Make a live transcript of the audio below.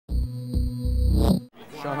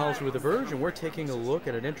Sean Halsey with The Verge, and we're taking a look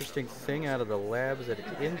at an interesting thing out of the labs at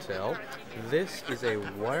Intel. This is a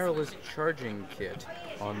wireless charging kit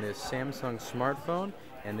on this Samsung smartphone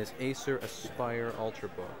and this Acer Aspire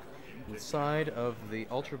ultrabook. Inside of the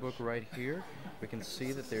ultrabook right here, we can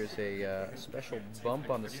see that there's a special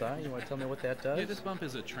bump on the side. You want to tell me what that does? Yeah, this bump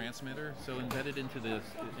is a transmitter. So embedded into this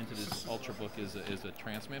ultrabook is a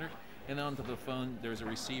transmitter, and onto the phone there's a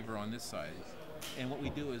receiver on this side. And what we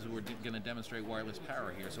do is we're going to demonstrate wireless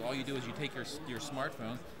power here. So all you do is you take your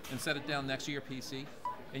smartphone and set it down next to your PC,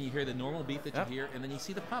 and you hear the normal beep that you hear, and then you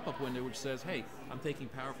see the pop-up window which says, "Hey, I'm taking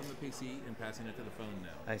power from the PC and passing it to the phone now."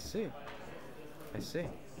 I see. I see.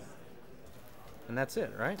 And that's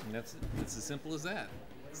it, right? And it's as simple as that.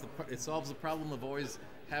 It solves the problem of always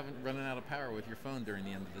running out of power with your phone during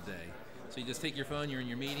the end of the day. So you just take your phone, you're in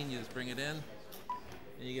your meeting, you just bring it in,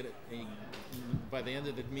 and you get it. And by the end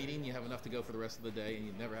of the meeting, you have enough to go for the rest of the day, and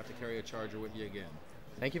you never have to carry a charger with you again.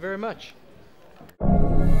 Thank you very much.